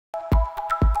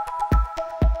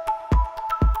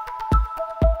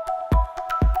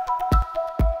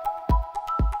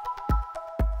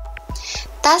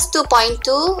Task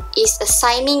 2.2 is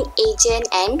assigning agent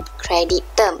and credit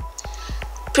term.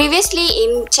 Previously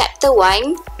in chapter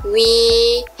 1,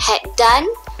 we had done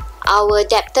our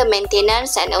debtor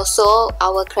maintenance and also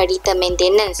our creditor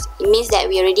maintenance. It means that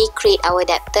we already create our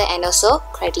debtor and also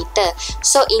creditor.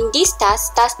 So in this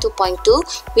task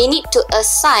 2.2, we need to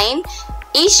assign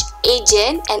each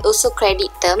agent and also credit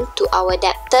term to our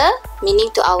debtor, meaning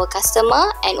to our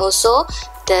customer, and also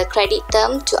the credit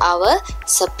term to our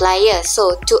supplier.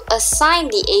 So to assign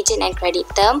the agent and credit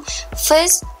term,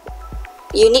 first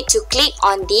you need to click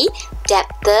on the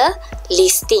debtor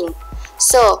listing.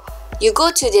 So you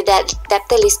go to the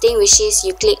debtor listing, which is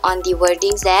you click on the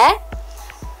wordings there.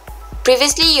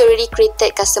 Previously you already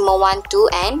created customer 1, 2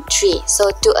 and 3. So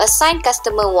to assign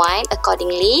customer 1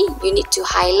 accordingly, you need to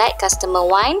highlight customer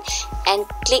 1 and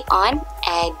click on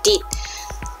edit.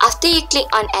 After you click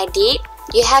on edit,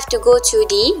 you have to go to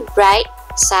the right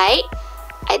side.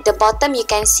 At the bottom you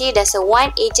can see there's a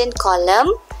 1 agent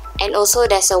column and also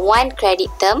there's a 1 credit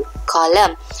term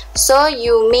column. So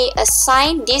you may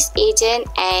assign this agent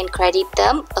and credit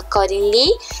term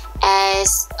accordingly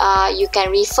as you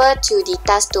can refer to the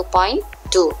task 2.2.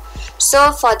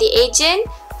 So for the agent,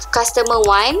 customer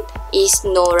 1 is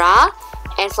Nora,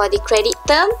 and for the credit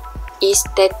term is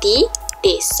 30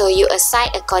 days. So you assign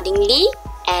accordingly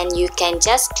and you can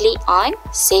just click on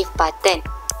save button.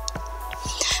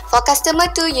 For customer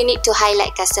 2, you need to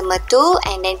highlight customer 2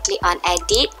 and then click on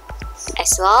edit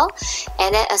as well,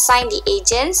 and then assign the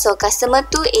agent. So customer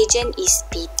 2 agent is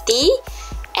PT,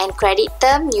 and credit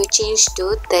term you change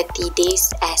to 30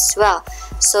 days as well.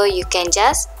 So you can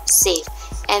just save.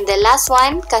 And the last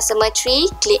one, customer 3,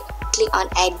 click on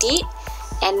edit,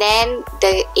 and then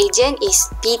the agent is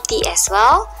PT as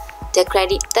well. The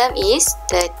credit term is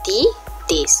 30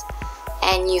 days,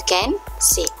 and you can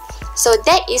save. So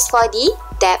that is for the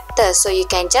debtor. So you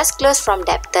can just close from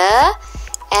debtor.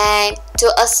 And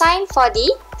to assign for the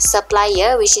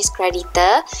supplier, which is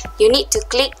creditor, you need to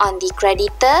click on the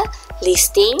creditor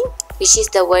listing, which is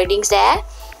the wordings there,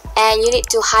 and you need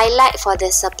to highlight for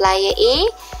the supplier A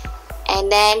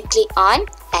and then click on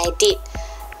edit.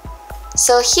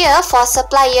 So here for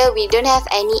supplier, we don't have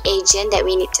any agent that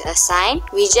we need to assign.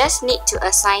 We just need to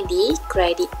assign the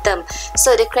credit term.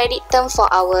 So the credit term for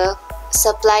our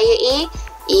supplier A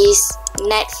is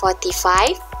net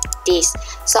 45 days.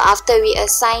 So after we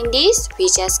assign this, we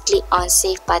just click on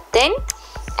save button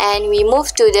and we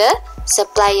move to the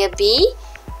supplier B,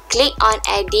 click on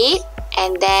edit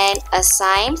and then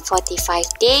assign 45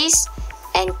 days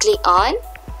and click on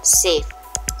save.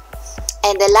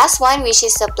 And the last one, which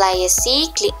is supplier C,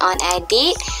 click on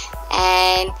edit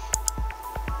and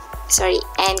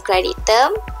credit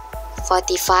term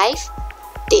 45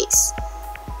 days.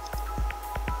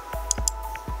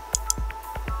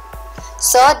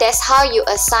 So that's how you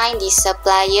assign the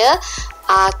supplier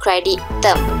credit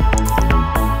term.